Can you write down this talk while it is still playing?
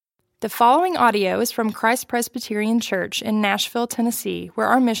The following audio is from Christ Presbyterian Church in Nashville, Tennessee, where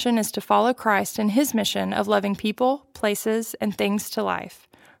our mission is to follow Christ in his mission of loving people, places, and things to life.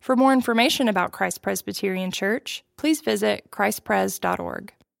 For more information about Christ Presbyterian Church, please visit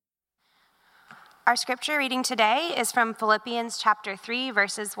christpres.org. Our scripture reading today is from Philippians chapter 3,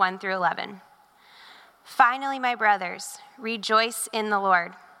 verses 1 through 11. Finally, my brothers, rejoice in the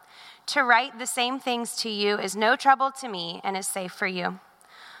Lord. To write the same things to you is no trouble to me and is safe for you.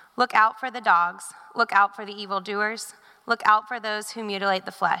 Look out for the dogs, look out for the evildoers, look out for those who mutilate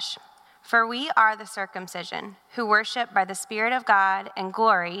the flesh. For we are the circumcision, who worship by the Spirit of God and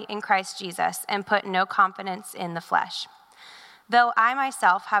glory in Christ Jesus, and put no confidence in the flesh. Though I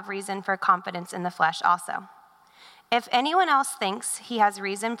myself have reason for confidence in the flesh also. If anyone else thinks he has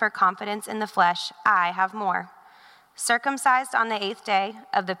reason for confidence in the flesh, I have more. Circumcised on the 8th day,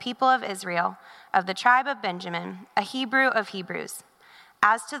 of the people of Israel, of the tribe of Benjamin, a Hebrew of Hebrews.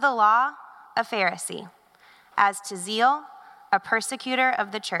 As to the law, a Pharisee. As to zeal, a persecutor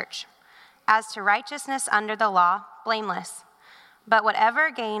of the church. As to righteousness under the law, blameless. But whatever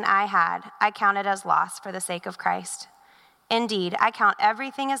gain I had, I counted as loss for the sake of Christ. Indeed, I count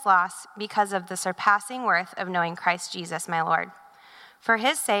everything as loss because of the surpassing worth of knowing Christ Jesus my Lord. For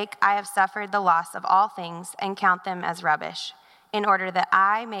his sake I have suffered the loss of all things and count them as rubbish, in order that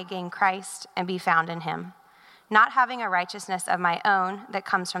I may gain Christ and be found in him. Not having a righteousness of my own that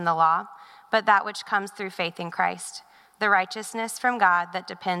comes from the law, but that which comes through faith in Christ, the righteousness from God that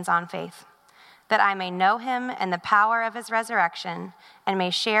depends on faith, that I may know him and the power of his resurrection, and may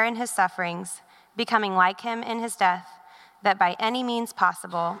share in his sufferings, becoming like him in his death, that by any means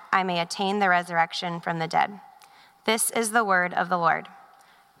possible I may attain the resurrection from the dead. This is the word of the Lord.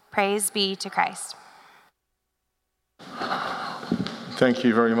 Praise be to Christ. Thank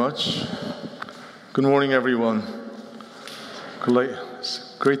you very much. Good morning, everyone.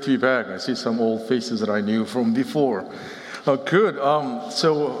 It's great to be back. I see some old faces that I knew from before. Good.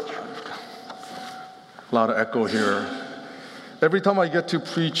 So, a lot of echo here. Every time I get to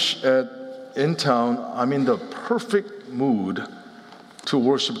preach in town, I'm in the perfect mood to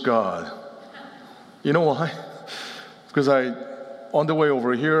worship God. You know why? Because on the way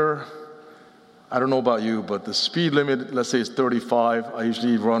over here, I don't know about you, but the speed limit, let's say, is 35. I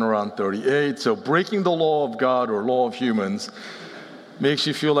usually run around 38. So breaking the law of God or law of humans makes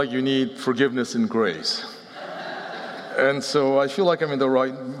you feel like you need forgiveness and grace. And so I feel like I'm in the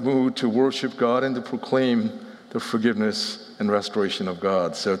right mood to worship God and to proclaim the forgiveness and restoration of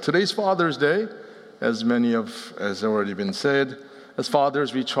God. So today's Father's Day, as already been said. As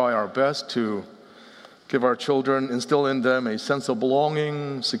fathers, we try our best to give our children, instill in them a sense of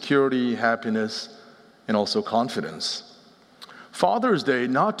belonging, security, happiness, and also confidence. Father's Day,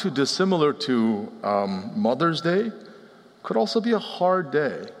 not too dissimilar to Mother's Day, could also be a hard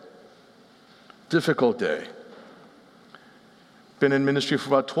day, difficult day. Been in ministry for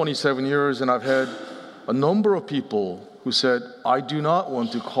about 27 years, and I've had a number of people who said, I do not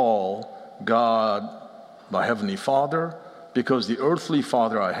want to call God my Heavenly Father because the earthly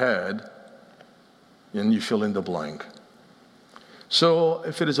father I had, and you fill in the blank. So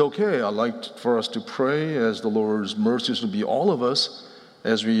if it is okay, I'd like for us to pray as the Lord's mercies will be all of us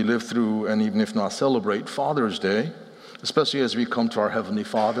as we live through and even if not celebrate Father's Day, especially as we come to our Heavenly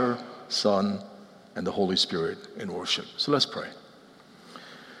Father, Son, and the Holy Spirit in worship. So let's pray.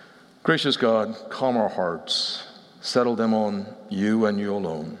 Gracious God, calm our hearts, settle them on you and you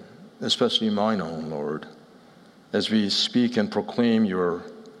alone, especially mine own, Lord, as we speak and proclaim your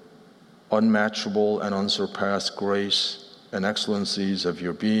unmatchable and unsurpassed grace and excellencies of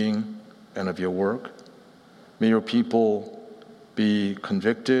your being and of your work. May your people be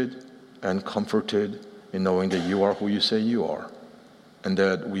convicted and comforted in knowing that you are who you say you are, and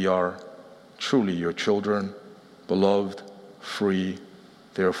that we are truly your children, beloved, free,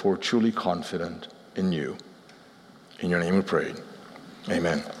 therefore truly confident in you. In your name we pray.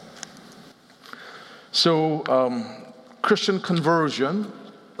 Amen. So, Christian conversion,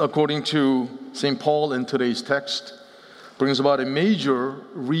 according to St. Paul in today's text, brings about a major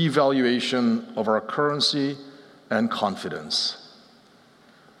reevaluation of our currency and confidence.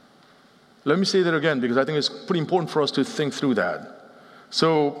 Let me say that again because I think it's pretty important for us to think through that.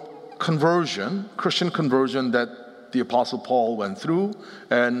 So conversion, Christian conversion that the Apostle Paul went through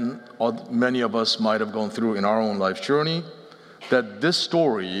and many of us might have gone through in our own life journey, that this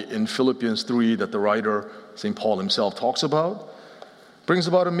story in Philippians 3 that the writer St. Paul himself talks about brings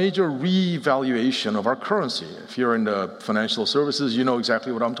about a major reevaluation of our currency. If you're in the financial services, you know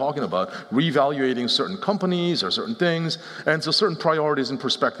exactly what I'm talking about. Reevaluating certain companies or certain things, and so certain priorities and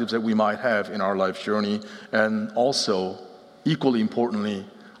perspectives that we might have in our life journey, and also, equally importantly,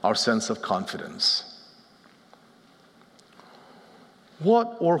 our sense of confidence.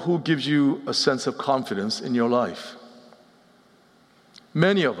 What or who gives you a sense of confidence in your life?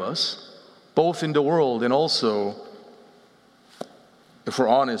 Many of us, both in the world and also, if we're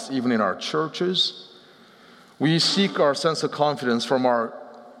honest, even in our churches, we seek our sense of confidence from our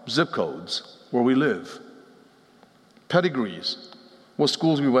zip codes, where we live, pedigrees, what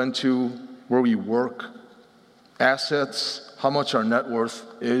schools we went to, where we work, assets, how much our net worth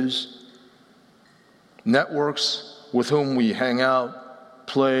is, networks with whom we hang out,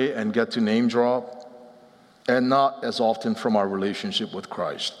 play, and get to name drop, and not as often from our relationship with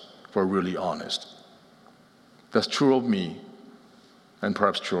Christ, if we're really honest. That's true of me, and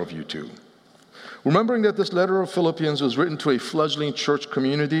perhaps true of you too. Remembering that this letter of Philippians was written to a fledgling church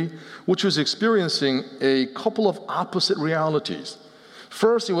community which was experiencing a couple of opposite realities.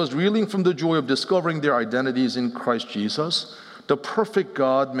 First, it was reeling from the joy of discovering their identities in Christ Jesus, the perfect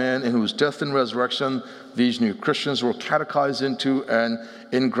God-man in whose death and resurrection these new Christians were catechized into and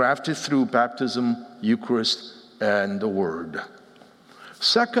engrafted through baptism, Eucharist, and the Word.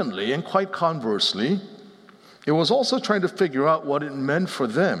 Secondly, and quite conversely, it was also trying to figure out what it meant for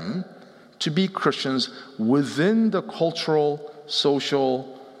them to be Christians within the cultural,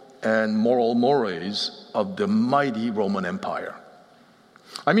 social, and moral mores of the mighty Roman Empire.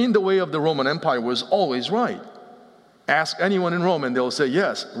 I mean, the way of the Roman Empire was always right. Ask anyone in Rome and they'll say,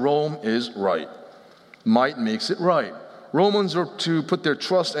 yes, Rome is right. Might makes it right. Romans are to put their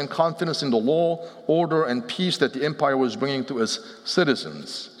trust and confidence in the law, order, and peace that the empire was bringing to its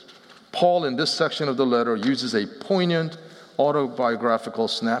citizens. Paul, in this section of the letter, uses a poignant autobiographical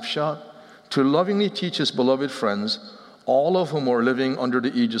snapshot to lovingly teach his beloved friends, all of whom are living under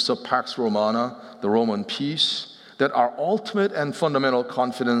the aegis of Pax Romana, the Roman peace, that our ultimate and fundamental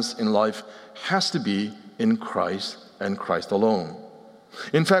confidence in life has to be in Christ and Christ alone.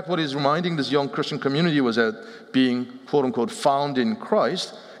 In fact, what he's reminding this young Christian community was that being, quote-unquote, found in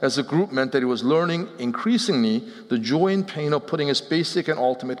Christ as a group meant that he was learning increasingly the joy and pain of putting his basic and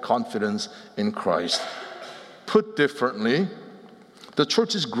ultimate confidence in Christ. Put differently, the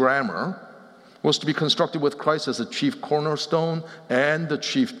church's grammar was to be constructed with Christ as the chief cornerstone and the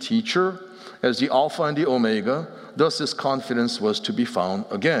chief teacher, as the Alpha and the Omega. Thus, this confidence was to be found,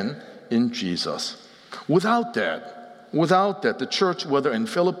 again, in Jesus. Without that, the church, whether in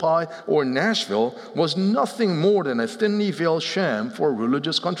Philippi or Nashville, was nothing more than a thinly veiled sham for a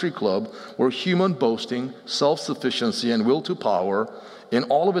religious country club where human boasting, self-sufficiency, and will to power, in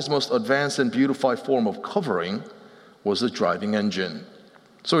all of its most advanced and beautified form of covering, was the driving engine.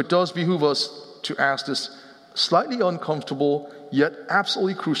 So it does behoove us to ask this slightly uncomfortable yet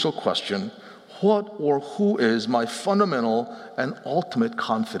absolutely crucial question: what or who is my fundamental and ultimate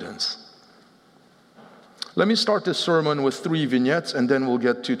confidence? Let me start this sermon with 3 vignettes, and then we'll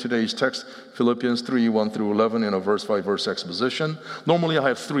get to today's text, Philippians 3, 1 through 11, in a verse-by-verse exposition. Normally I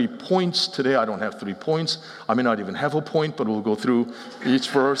have 3 points. Today I don't have 3 points. I may not even have a point, but we'll go through each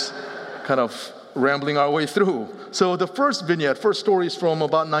verse, kind of rambling our way through. So the first vignette, first story is from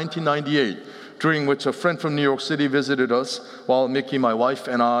about 1998, during which a friend from New York City visited us while Mickey, my wife,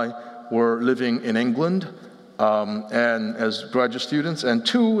 and I were living in England and as graduate students. And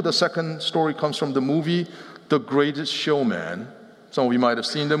 2, the second story comes from the movie The Greatest Showman. Some of you might have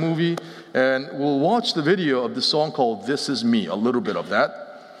seen the movie. And we'll watch the video of the song called This Is Me, a little bit of that.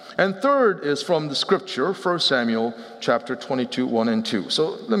 And third is from the scripture, 1 Samuel chapter 22, 1 and 2.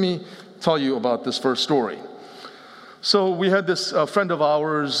 So let me tell you about this first story. So we had this friend of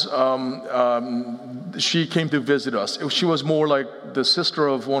ours, she came to visit us. She was more like the sister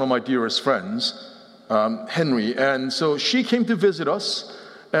of one of my dearest friends, Henry. And so she came to visit us,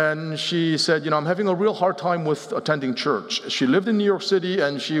 and she said, I'm having a real hard time with attending church. She lived in New York City,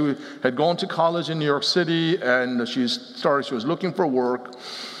 and she had gone to college in New York City, and she was looking for work.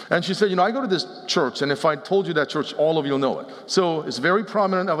 And she said, I go to this church, and if I told you that church, all of you will know it. So it's a very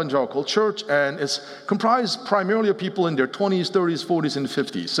prominent evangelical church, and it's comprised primarily of people in their 20s, 30s, 40s, and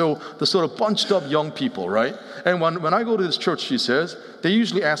 50s. So the sort of bunched up young people, right? And when I go to this church, she says, they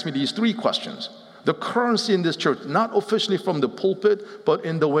usually ask me these 3 questions. The currency in this church, not officially from the pulpit, but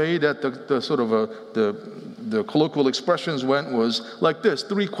in the way that the colloquial expressions went, was like this: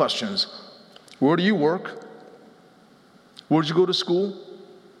 3 questions. Where do you work? Where did you go to school?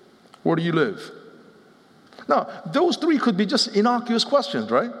 Where do you live? Now, those 3 could be just innocuous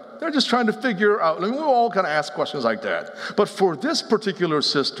questions, right? They're just trying to figure out. We all kind of ask questions like that. But for this particular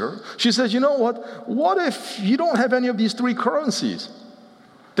sister, she says, what if you don't have any of these 3 currencies?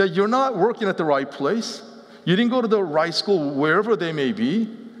 That you're not working at the right place, you didn't go to the right school, wherever they may be,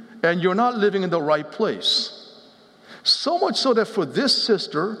 and you're not living in the right place. So much so that for this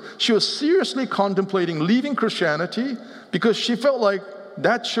sister, she was seriously contemplating leaving Christianity because she felt like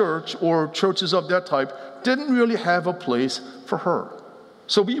that church or churches of that type didn't really have a place for her.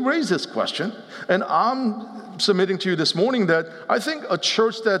 So we raised this question, and I'm submitting to you this morning that I think a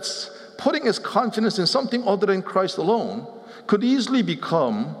church that's putting its confidence in something other than Christ alone could easily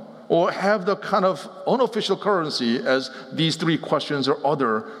become or have the kind of unofficial currency as these three questions or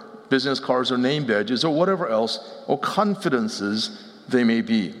other business cards or name badges or whatever else or confidences they may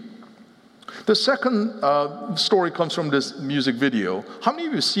be. The second story comes from this music video. How many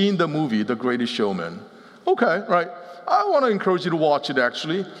of you have seen the movie The Greatest Showman? Okay, right. I want to encourage you to watch it,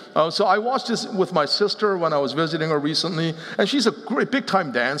 actually. So I watched this with my sister when I was visiting her recently, and she's a great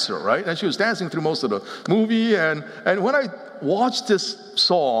big-time dancer, right? And she was dancing through most of the movie, and when I watched this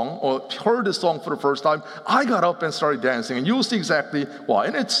song, or heard this song for the first time, I got up and started dancing, and you'll see exactly why.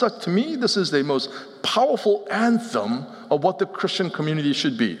 And it's such, to me, this is the most powerful anthem of what the Christian community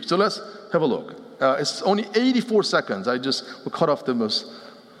should be. So let's have a look. It's only 84 seconds. I just will cut off the most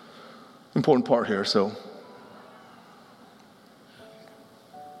important part here, so...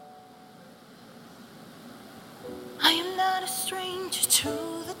 I am not a stranger to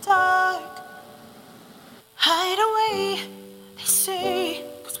the dark. Hide away, they say,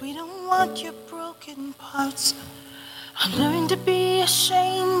 'cause we don't want your broken parts. I've learned to be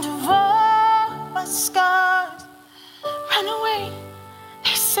ashamed of all my scars. Run away,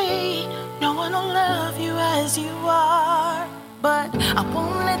 they say, no one will love you as you are. But I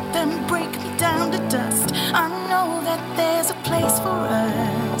won't let them break me down to dust. I know that there's a place for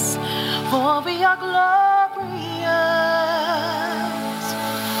us, for we are glorious.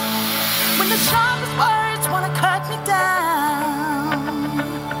 When the sharpest words want to cut me down,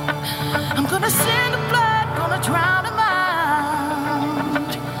 I'm gonna send the blood, gonna drown them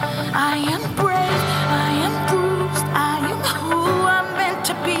out. I am brave, I am bruised, I am who I'm meant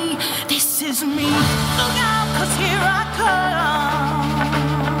to be. This is me. Look out, 'cause here I come,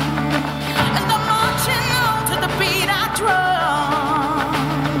 and I'm marching on to the beat I drum.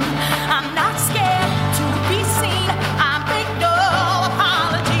 I'm not scared to be seen, I make no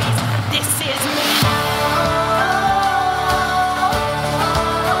apologies. This is me.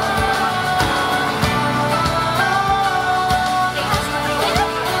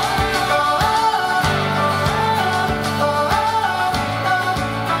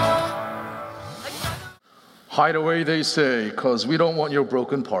 Hide away, they say, because we don't want your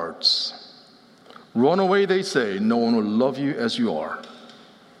broken parts. Run away, they say, no one will love you as you are.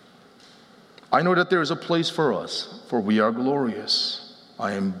 I know that there is a place for us, for we are glorious.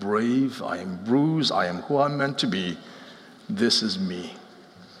 I am brave, I am bruised, I am who I'm meant to be. This is me.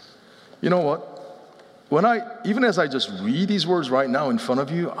 You know what? Even as I just read these words right now in front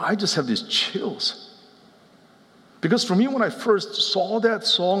of you, I just have these chills. Because for me, when I first saw that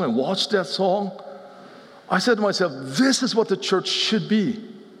song and watched that song, I said to myself, this is what the church should be.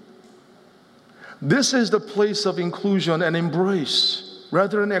 This is the place of inclusion and embrace,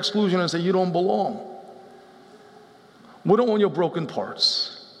 rather than exclusion and say, you don't belong. We don't want your broken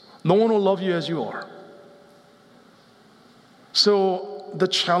parts. No one will love you as you are. So the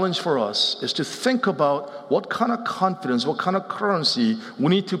challenge for us is to think about what kind of confidence, what kind of currency we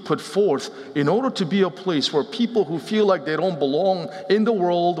need to put forth in order to be a place where people who feel like they don't belong in the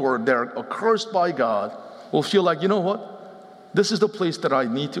world or they're accursed by God will feel like, you know what? This is the place that I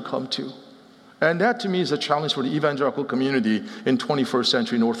need to come to. And that to me is a challenge for the evangelical community in 21st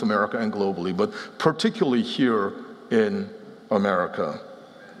century North America and globally, but particularly here in America.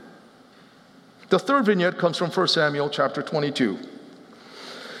 The third vignette comes from 1 Samuel chapter 22.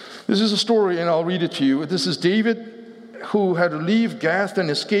 This is a story, and I'll read it to you. This is David who had to leave Gath and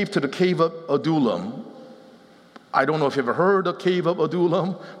escape to the cave of Adullam. I don't know if you've ever heard of the cave of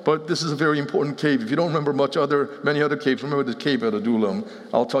Adullam, but this is a very important cave. If you don't remember many other caves, remember the cave of Adullam.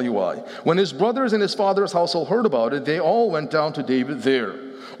 I'll tell you why. When his brothers and his father's household heard about it, they all went down to David there.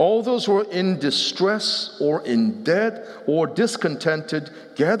 All those who were in distress or in debt or discontented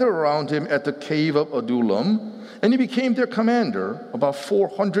gathered around him at the cave of Adullam, and he became their commander. About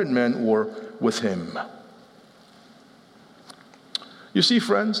 400 men were with him. You see,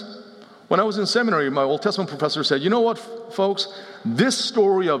 friends, when I was in seminary, my Old Testament professor said, you know what, folks? This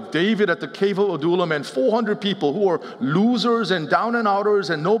story of David at the cave of Adullam and 400 people who were losers and down and outers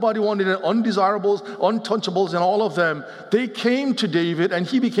and nobody wanted it, undesirables, untouchables, and all of them, they came to David and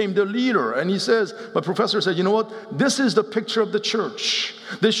he became their leader. And he says, my professor said, you know what? This is the picture of the church.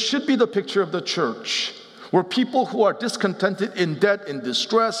 This should be the picture of the church, where people who are discontented, in debt, in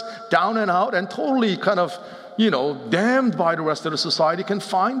distress, down and out, and totally kind of damned by the rest of the society can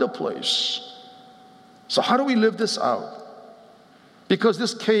find a place. So how do we live this out? Because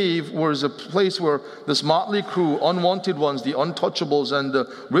this cave was a place where this motley crew, unwanted ones, the untouchables, and the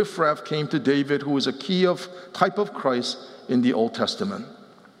riffraff came to David, who was a type of Christ in the Old Testament.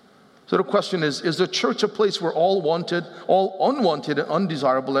 So the question is the church a place where all unwanted and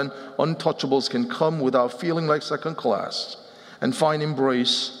undesirable and untouchables can come without feeling like second class and find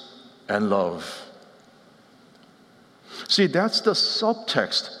embrace and love? See, that's the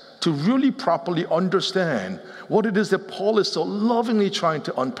subtext to really properly understand what it is that Paul is so lovingly trying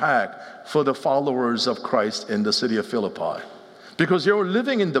to unpack for the followers of Christ in the city of Philippi. Because they were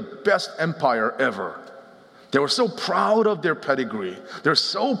living in the best empire ever. They were so proud of their pedigree. They're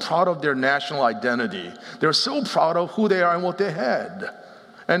so proud of their national identity. They're so proud of who they are and what they had.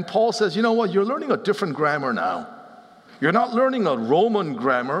 And Paul says, you know what, you're learning a different grammar now. You're not learning a Roman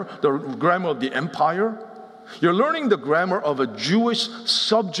grammar, the grammar of the empire. You're learning the grammar of a Jewish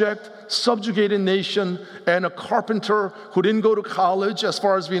subjugated nation, and a carpenter who didn't go to college, as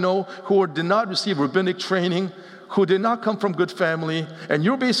far as we know, who did not receive rabbinic training, who did not come from good family, and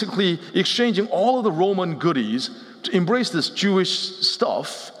you're basically exchanging all of the Roman goodies to embrace this Jewish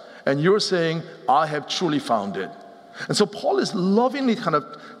stuff, and you're saying, I have truly found it. And so Paul is lovingly kind of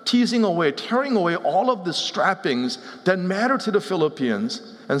tearing away all of the strappings that matter to the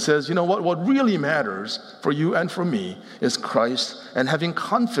Philippians, and says, you know what really matters for you and for me is Christ, and having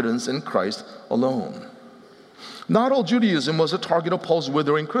confidence in Christ alone. Not all Judaism was a target of Paul's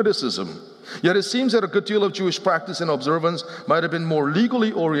withering criticism. Yet it seems that a good deal of Jewish practice and observance might have been more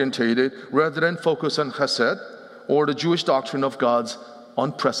legally orientated rather than focused on chesed, or the Jewish doctrine of God's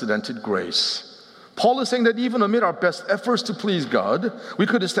unprecedented grace. Paul is saying that even amid our best efforts to please God, we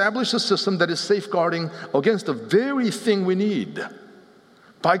could establish a system that is safeguarding against the very thing we need.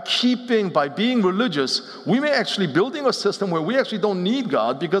 By being religious, we may actually building a system where we actually don't need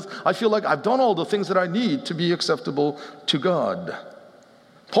God, because I feel like I've done all the things that I need to be acceptable to God.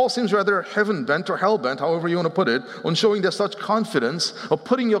 Paul seems rather heaven-bent or hell-bent, however you want to put it, on showing that such confidence, of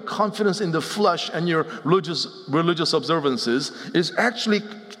putting your confidence in the flesh and your religious observances, is actually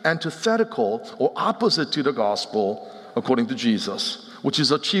antithetical or opposite to the gospel according to Jesus, which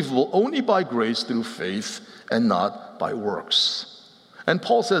is achievable only by grace through faith and not by works. And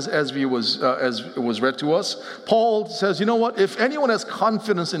Paul says, as it was read to us, Paul says, you know what, if anyone has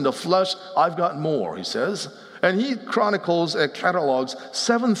confidence in the flesh, I've got more, he says. And he chronicles and catalogs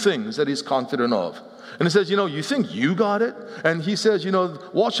 7 things that he's confident of. And he says, you think you got it? And he says,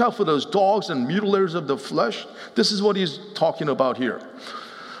 watch out for those dogs and mutilators of the flesh. This is what he's talking about here.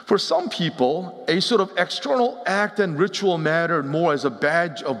 For some people, a sort of external act and ritual mattered more as a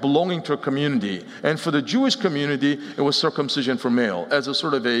badge of belonging to a community. And for the Jewish community, it was circumcision for male, as a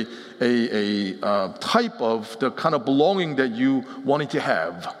sort of a type of the kind of belonging that you wanted to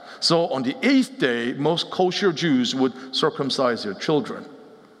have. So on the 8th day, most kosher Jews would circumcise their children.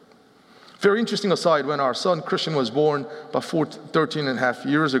 Very interesting aside, when our son Christian was born about 13 and a half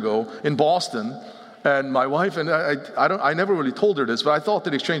years ago in Boston, and my wife, and I never really told her this, but I thought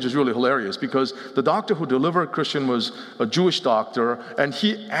that exchange was really hilarious, because the doctor who delivered Christian was a Jewish doctor, and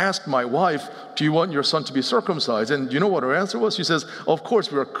he asked my wife, do you want your son to be circumcised? And you know what her answer was? She says, of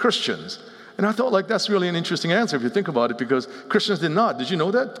course, we are Christians. And I thought, that's really an interesting answer if you think about it, because Christians did not. Did you know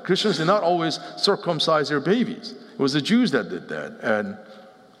that? Christians did not always circumcise their babies. It was the Jews that did that. And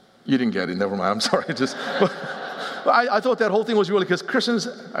you didn't get it. Never mind. I'm sorry. I thought that whole thing was really because Christians,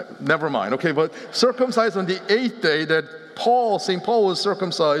 never mind. Okay, but circumcised on the 8th day, that St. Paul was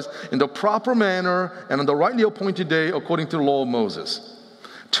circumcised in the proper manner and on the rightly appointed day according to the law of Moses.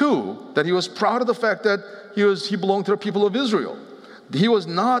 2, that he was proud of the fact that he belonged to the people of Israel. He was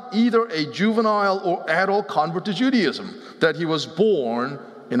not either a juvenile or adult convert to Judaism, that he was born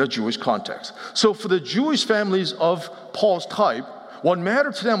in a Jewish context. So for the Jewish families of Paul's type, what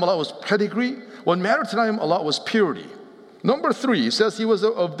mattered to them a lot was pedigree. What mattered to them a lot was purity. Number 3, he says he was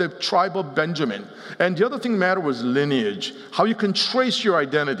of the tribe of Benjamin. And the other thing that mattered was lineage, how you can trace your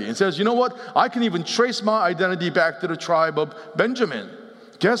identity. He says, you know what? I can even trace my identity back to the tribe of Benjamin.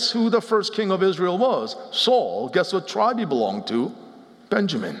 Guess who the first king of Israel was? Saul. Guess what tribe he belonged to?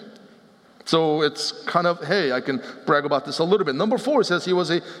 Benjamin. So it's kind of, hey, I can brag about this a little bit. Number 4 says he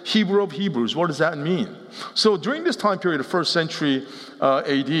was a Hebrew of Hebrews. What does that mean? So during this time period, the 1st century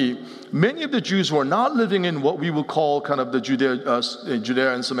AD, many of the Jews were not living in what we would call kind of the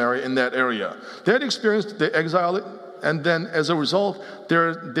Judea and Samaria, in that area. They had experienced the exile, and then as a result,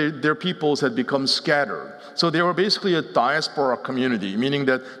 their peoples had become scattered. So they were basically a diaspora community, meaning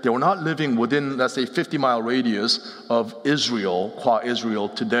that they were not living within, let's say, 50-mile radius of Israel, qua Israel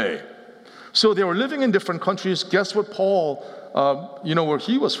today. So they were living in different countries. Guess what Paul you know where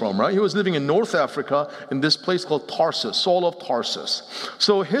he was from, right? He was living in North Africa in this place called Tarsus, Saul of Tarsus.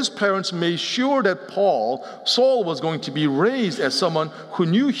 So his parents made sure that Saul was going to be raised as someone who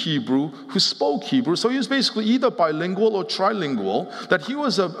knew Hebrew, who spoke Hebrew. So he was basically either bilingual or trilingual, that he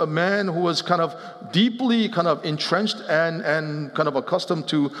was a man who was kind of deeply kind of entrenched and kind of accustomed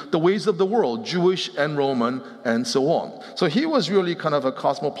to the ways of the world, Jewish and Roman and so on. So he was really kind of a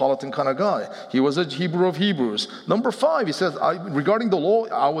cosmopolitan kind of guy. He was a Hebrew of Hebrews. Number 5, he says, regarding the law,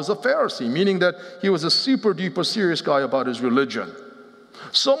 I was a Pharisee, meaning that he was a super duper serious guy about his religion.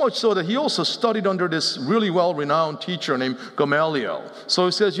 So much so that he also studied under this really well-renowned teacher named Gamaliel. So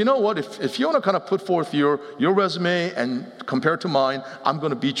he says, you know what, if you want to kind of put forth your resume and compare to mine, I'm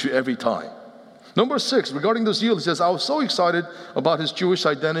going to beat you every time. Number 6, regarding the zeal, he says, I was so excited about his Jewish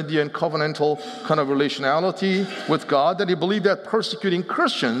identity and covenantal kind of relationality with God that he believed that persecuting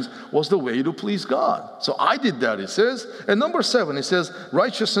Christians was the way to please God. So I did that, he says. And number 7, he says,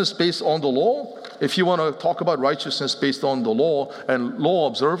 righteousness based on the law. If you want to talk about righteousness based on the law and law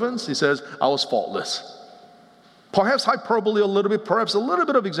observance, he says, I was faultless. Perhaps hyperbole a little bit, perhaps a little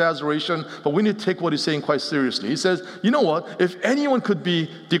bit of exaggeration, but we need to take what he's saying quite seriously. He says, you know what? If anyone could be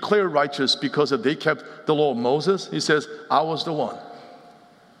declared righteous because they kept the law of Moses, he says, I was the one.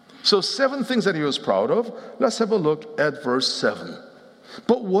 So 7 things that he was proud of. Let's have a look at verse 7.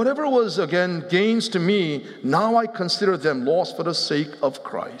 But whatever was, again, gains to me, now I consider them lost for the sake of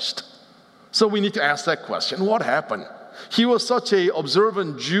Christ. So we need to ask that question. What happened? He was such an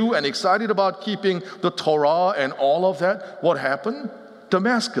observant Jew and excited about keeping the Torah and all of that. What happened?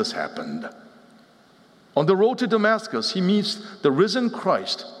 Damascus happened. On the road to Damascus, he meets the risen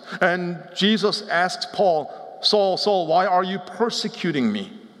Christ. And Jesus asks Paul, Saul, Saul, why are you persecuting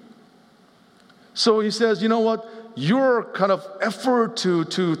me? So he says, you know what? Your kind of effort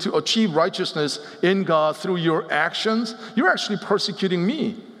to achieve righteousness in God through your actions, you're actually persecuting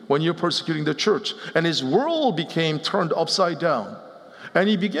me when you're persecuting the church. And his world became turned upside down. And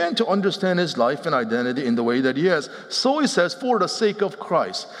he began to understand his life and identity in the way that he has. So he says, for the sake of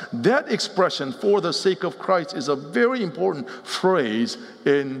Christ. That expression, for the sake of Christ, is a very important phrase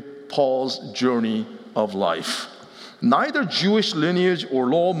in Paul's journey of life. Neither Jewish lineage or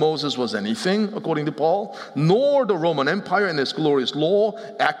law of Moses was anything, according to Paul, nor the Roman Empire and its glorious law,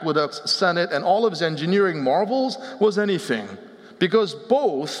 aqueducts, senate, and all of its engineering marvels was anything. Because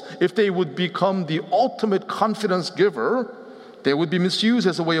both, if they would become the ultimate confidence giver, they would be misused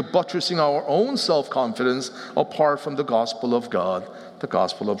as a way of buttressing our own self-confidence apart from the gospel of God, the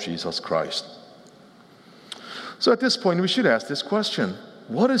gospel of Jesus Christ. So at this point, we should ask this question.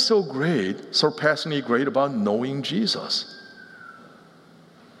 What is so great, surpassingly great about knowing Jesus?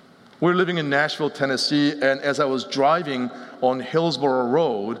 We're living in Nashville, Tennessee, and as I was driving on Hillsborough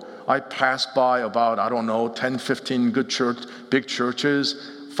Road, I passed by about, 10, 15 big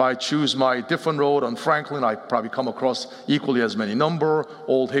churches. If I choose my different road on Franklin, I probably come across equally as many number,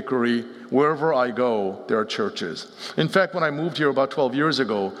 Old Hickory. Wherever I go, there are churches. In fact, when I moved here about 12 years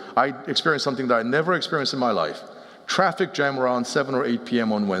ago, I experienced something that I never experienced in my life. Traffic jam around 7 or 8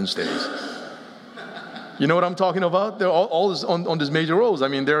 p.m. on Wednesdays. You know what I'm talking about? They're all on these major roads. I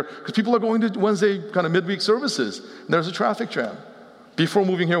mean, because people are going to Wednesday kind of midweek services. There's a traffic jam. Before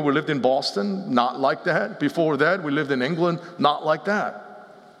moving here, we lived in Boston, not like that. Before that, we lived in England, not like that.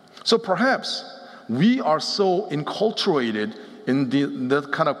 So perhaps we are so enculturated in the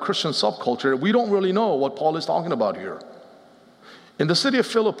kind of Christian subculture that we don't really know what Paul is talking about here. In the city of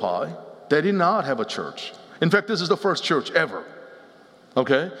Philippi, they did not have a church. In fact, this is the first church ever.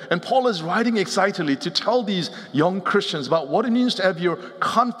 Okay? And Paul is writing excitedly to tell these young Christians about what it means to have your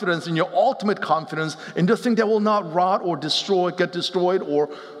confidence and your ultimate confidence in the thing that will not rot or get destroyed or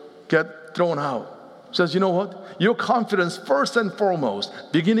get thrown out. He says, you know what? Your confidence, first and foremost,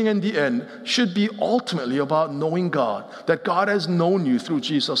 beginning and the end, should be ultimately about knowing God, that God has known you through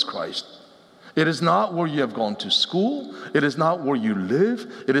Jesus Christ. It is not where you have gone to school. It is not where you live.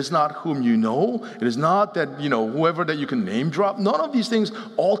 It is not whom you know. It is not that, whoever that you can name drop. None of these things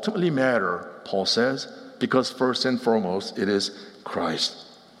ultimately matter, Paul says, because first and foremost, it is Christ.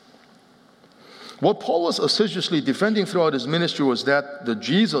 What Paul was assiduously defending throughout his ministry was that the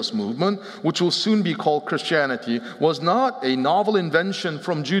Jesus movement, which will soon be called Christianity, was not a novel invention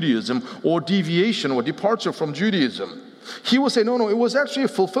from Judaism or deviation or departure from Judaism. He will say, no, it was actually a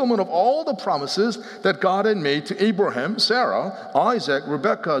fulfillment of all the promises that God had made to Abraham, Sarah, Isaac,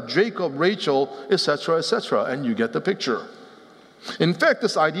 Rebekah, Jacob, Rachel, etc., and you get the picture. In fact,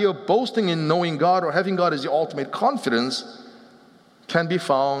 this idea of boasting in knowing God or having God as the ultimate confidence can be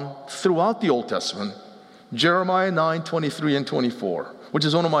found throughout the Old Testament. Jeremiah 9:23 and 24, which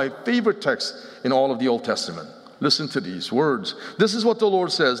is one of my favorite texts in all of the Old Testament. Listen to these words. This is what the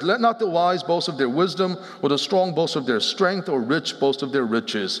Lord says. Let not the wise boast of their wisdom, or the strong boast of their strength, or rich boast of their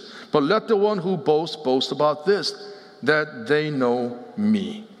riches. But let the one who boasts boast about this, that they know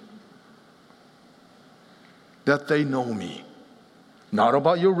me. That they know me. Not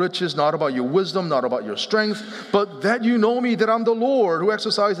about your riches, not about your wisdom, not about your strength, but that you know me, that I'm the Lord who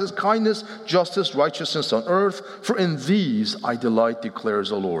exercises kindness, justice, righteousness on earth. For in these I delight, declares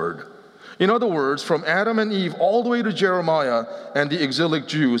the Lord. In other words, from Adam and Eve all the way to Jeremiah and the exilic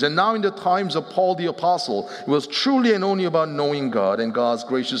Jews, and now in the times of Paul the Apostle, it was truly and only about knowing God and God's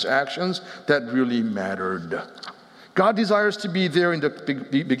gracious actions that really mattered. God desires to be there in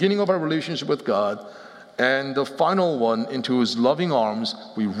the beginning of our relationship with God, and the final one, into his loving arms,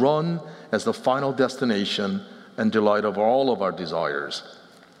 we run as the final destination and delight of all of our desires.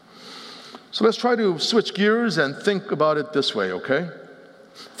 So let's try to switch gears and think about it this way, okay?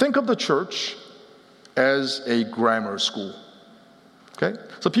 Think of the church as a grammar school, okay?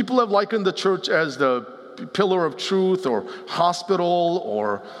 So people have likened the church as the pillar of truth or hospital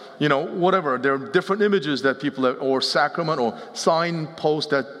or, whatever. There are different images that people have, or sacrament or signpost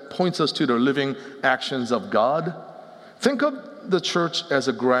that points us to the living actions of God. Think of the church as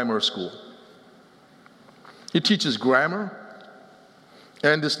a grammar school. It teaches grammar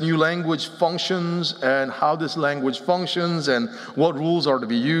and this new language functions and how this language functions and what rules are to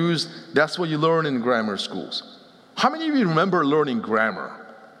be used. That's what you learn in grammar schools. How many of you remember learning grammar?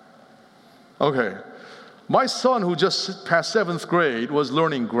 Okay. My son, who just passed 7th grade, was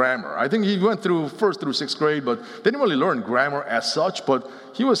learning grammar. I think he went through 1st through 6th grade, but didn't really learn grammar as such, but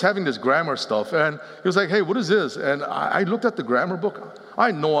he was having this grammar stuff, and he was like, hey, what is this? And I looked at the grammar book. I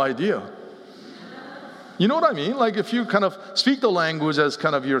had no idea. You know what I mean? Like if you kind of speak the language as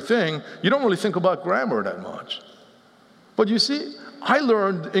kind of your thing, you don't really think about grammar that much. But you see, I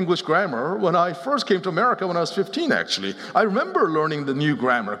learned English grammar when I first came to America when I was 15, actually. I remember learning the new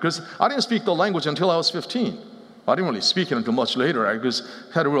grammar because I didn't speak the language until I was 15. I didn't really speak it until much later. I just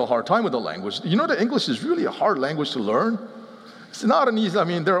had a real hard time with the language. You know that English is really a hard language to learn? It's not an easy,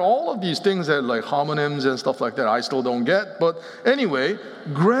 there are all of these things that like homonyms and stuff like that I still don't get. But anyway,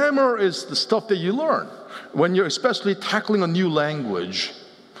 grammar is the stuff that you learn when you're especially tackling a new language.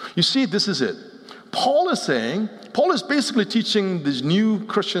 You see, this is it. Paul is basically teaching these new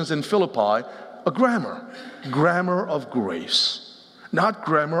Christians in Philippi a grammar of grace, not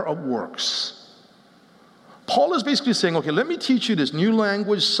grammar of works. Paul is basically saying, okay, let me teach you this new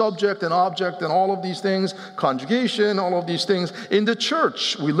language, subject and object and all of these things, conjugation, all of these things. In the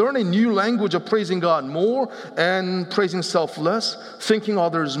church, we learn a new language of praising God more and praising self less, thinking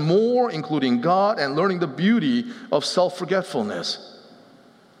others more, including God, and learning the beauty of self-forgetfulness.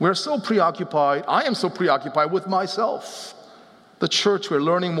 We're so preoccupied, I am so preoccupied with myself. The church, we're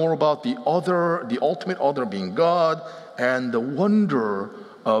learning more about the other, the ultimate other being God, and the wonder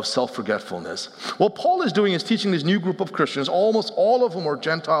of self-forgetfulness. What Paul is doing is teaching this new group of Christians, almost all of whom are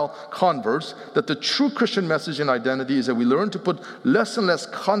Gentile converts, that the true Christian message and identity is that we learn to put less and less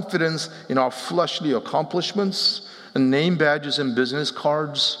confidence in our fleshly accomplishments and name badges and business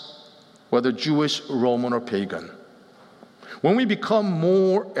cards, whether Jewish, Roman, or pagan. When we become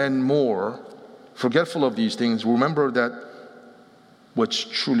more and more forgetful of these things, remember that which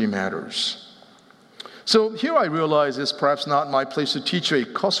truly matters. So here I realize it's perhaps not my place to teach you a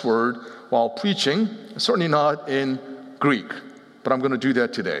cuss word while preaching, certainly not in Greek, but I'm going to do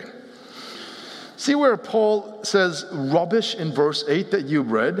that today. See where Paul says rubbish in verse 8 that you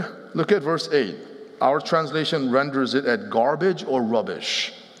read? Look at verse 8. Our translation renders it at garbage or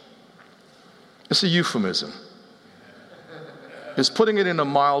rubbish. It's a euphemism. Is putting it in a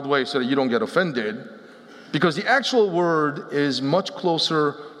mild way so that you don't get offended, because the actual word is much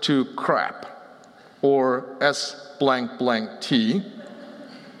closer to crap or S blank blank T.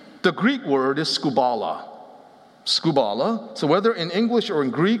 The Greek word is skubala. Skubala. So whether in English or in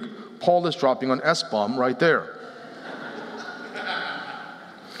Greek, Paul is dropping an S-bomb right there.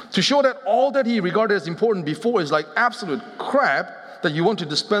 To show that all that he regarded as important before is like absolute crap that you want to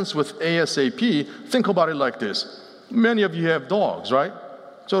dispense with ASAP, think about it like this. Many of you have dogs, right?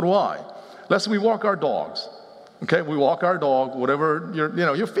 So do I. Let's say we walk our dogs. Okay, we walk our dog, whatever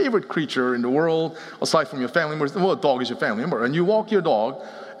your favorite creature in the world, aside from your family member. Well, a dog is your family member, and you walk your dog,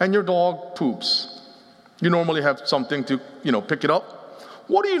 and your dog poops. You normally have something to, pick it up.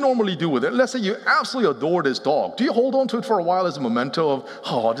 What do you normally do with it? Let's say you absolutely adore this dog. Do you hold on to it for a while as a memento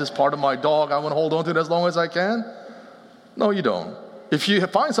of, this is part of my dog, I want to hold on to it as long as I can? No, you don't. If you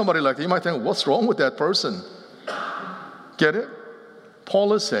find somebody like that, you might think, what's wrong with that person? Get it?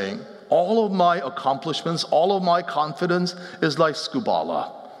 Paul is saying, all of my accomplishments, all of my confidence is like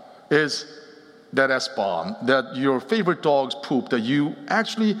skubala, is that S-bomb, that your favorite dog's poop that you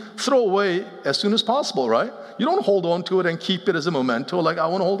actually throw away as soon as possible, right? You don't hold on to it and keep it as a memento, like I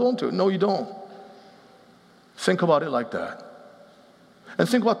want to hold on to it. No, you don't. Think about it like that. And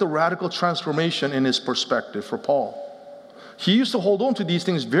think about the radical transformation in his perspective for Paul. He used to hold on to these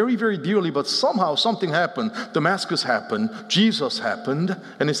things very, very dearly, but somehow something happened. Damascus happened, Jesus happened,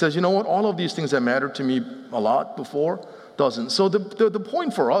 and he says, you know what, all of these things that mattered to me a lot before doesn't. So the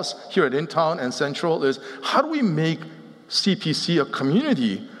point for us here at InTown and Central is, how do we make CPC a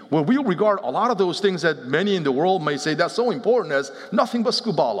community where we regard a lot of those things that many in the world may say that's so important as nothing but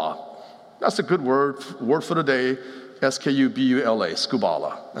skubala. That's a good word for the day. S-K-U-B-U-L-A,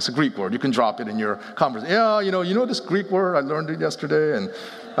 skubala. That's a Greek word. You can drop it in your conversation. Yeah, you know this Greek word? I learned it yesterday, and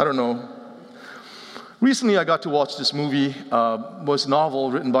I don't know. Recently, I got to watch this movie, was a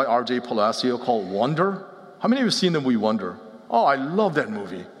novel written by R.J. Palacio called Wonder. How many of you have seen the movie Wonder? Oh, I love that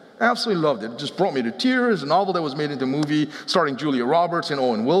movie. Absolutely loved it. It just brought me to tears. A novel that was made into a movie starring Julia Roberts and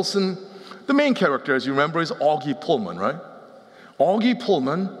Owen Wilson. The main character, as you remember, is Augie Pullman, right? Augie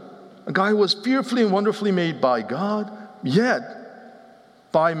Pullman, a guy who was fearfully and wonderfully made by God, yet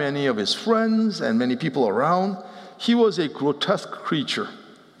by many of his friends and many people around, he was a grotesque creature.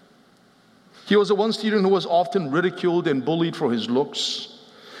 He was a one student who was often ridiculed and bullied for his looks,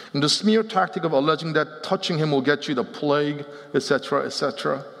 and the smear tactic of alleging that touching him will get you the plague, etc.,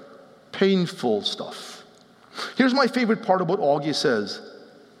 etc. Painful stuff. Here's my favorite part of what Augie says.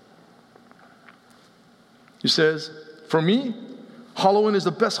 He says, for me, Halloween is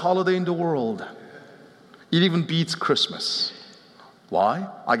the best holiday in the world. It even beats Christmas. Why?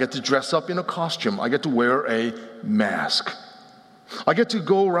 I get to dress up in a costume. I get to wear a mask. I get to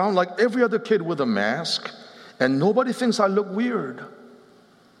go around like every other kid with a mask, and nobody thinks I look weird.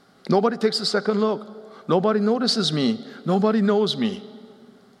 Nobody takes a second look. Nobody notices me. Nobody knows me.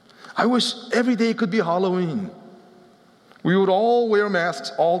 I wish every day could be Halloween. We would all wear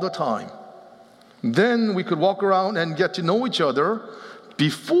masks all the time. Then we could walk around and get to know each other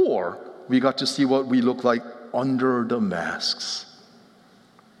before we got to see what we look like under the masks.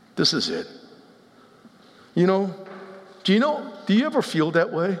 This is it. Do you ever feel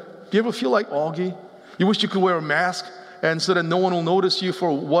that way? Do you ever feel like Augie? You wish you could wear a mask and so that no one will notice you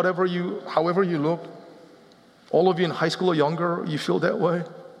for however you look? All of you in high school or younger, you feel that way?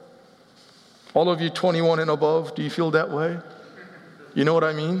 All of you 21 and above, do you feel that way? You know what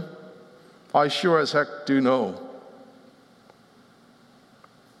I mean? I sure as heck do know.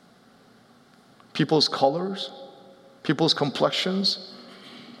 People's colors, people's complexions,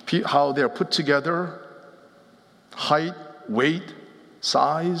 how they're put together, height, weight,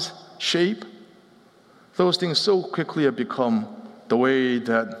 size, shape, those things so quickly have become the way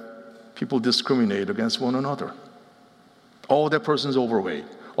that people discriminate against one another. Oh, that person's overweight.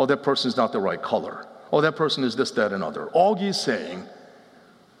 Oh, that person's not the right color. Oh, that person is this, that, and other. Augie's saying,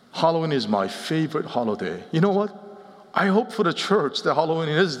 Halloween is my favorite holiday. You know what? I hope for the church that Halloween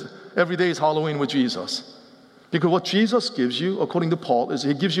is, every day is Halloween with Jesus. Because what Jesus gives you, according to Paul, is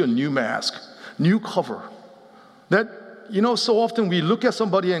he gives you a new mask, new cover. That, so often we look at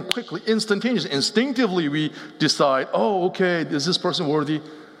somebody and quickly, instantaneously, instinctively we decide, oh, okay, is this person worthy?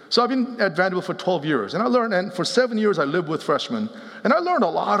 So I've been at Vanderbilt for 12 years, and I learned, and for 7 years I lived with freshmen, and I learned a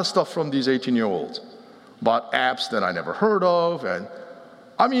lot of stuff from these 18-year-olds about apps that I never heard of, and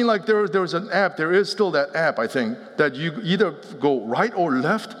there's an app, there is still that app, I think, that you either go right or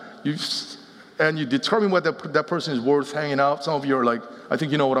left, and you determine whether that person is worth hanging out. Some of you are like, I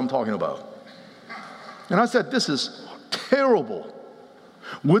think you know what I'm talking about. And I said, this is terrible.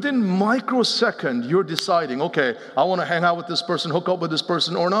 Within microsecond, you're deciding, okay, I want to hang out with this person, hook up with this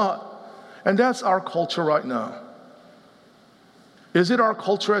person or not. And that's our culture right now. Is it our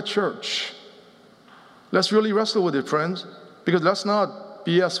culture at church? Let's really wrestle with it, friends, because let's not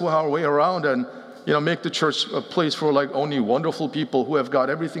BS our way around and make the church a place for like only wonderful people who have got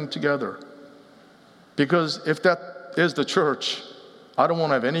everything together. Because if that is the church, I don't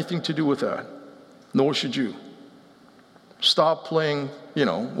want to have anything to do with that. Nor should you. Stop playing,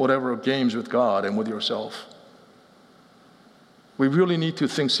 whatever games with God and with yourself. We really need to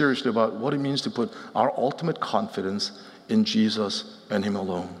think seriously about what it means to put our ultimate confidence in Jesus and Him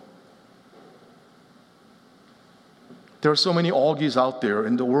alone. There are so many Augies out there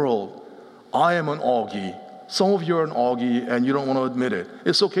in the world. I am an Augie. Some of you are an Augie and you don't want to admit it.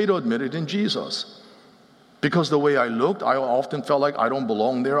 It's okay to admit it in Jesus. Because the way I looked, I often felt like I don't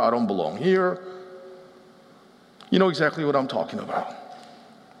belong there, I don't belong here. You know exactly what I'm talking about.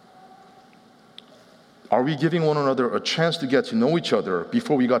 Are we giving one another a chance to get to know each other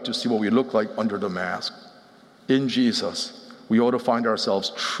before we got to see what we look like under the mask? In Jesus, we ought to find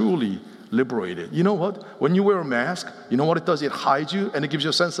ourselves truly liberated. You know what? When you wear a mask, you know what it does? It hides you, and it gives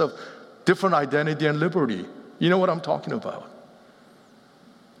you a sense of different identity and liberty. You know what I'm talking about?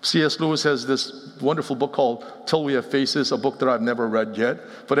 C.S. Lewis has this wonderful book called Till We Have Faces, a book that I've never read yet.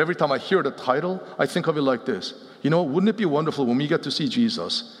 But every time I hear the title, I think of it like this. You know, wouldn't it be wonderful when we get to see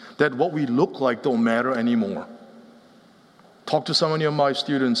Jesus, that what we look like don't matter anymore? Talk to so many of my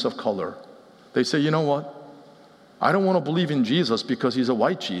students of color. They say, you know what? I don't want to believe in Jesus because he's a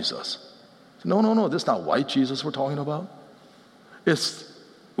white Jesus. No, this is not white Jesus we're talking about. It's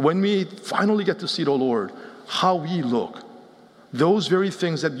when we finally get to see the Lord, how we look. Those very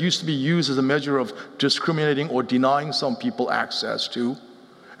things that used to be used as a measure of discriminating or denying some people access to.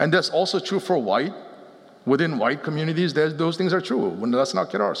 And that's also true for white. Within white communities, those things are true. Let's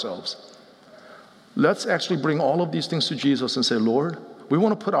not kid ourselves. Let's actually bring all of these things to Jesus and say, Lord, we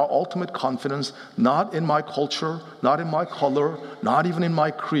want to put our ultimate confidence not in my culture, not in my color, not even in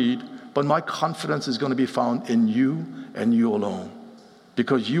my creed, but my confidence is going to be found in you and you alone.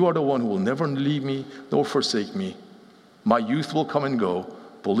 Because you are the one who will never leave me nor forsake me. My youth will come and go.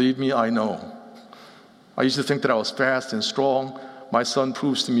 Believe me, I know. I used to think that I was fast and strong. My son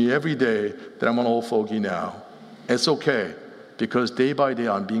proves to me every day that I'm an old fogey now. It's okay, because day by day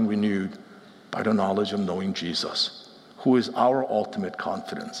I'm being renewed by the knowledge of knowing Jesus, who is our ultimate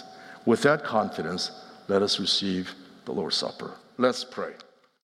confidence. With that confidence, let us receive the Lord's Supper. Let's pray.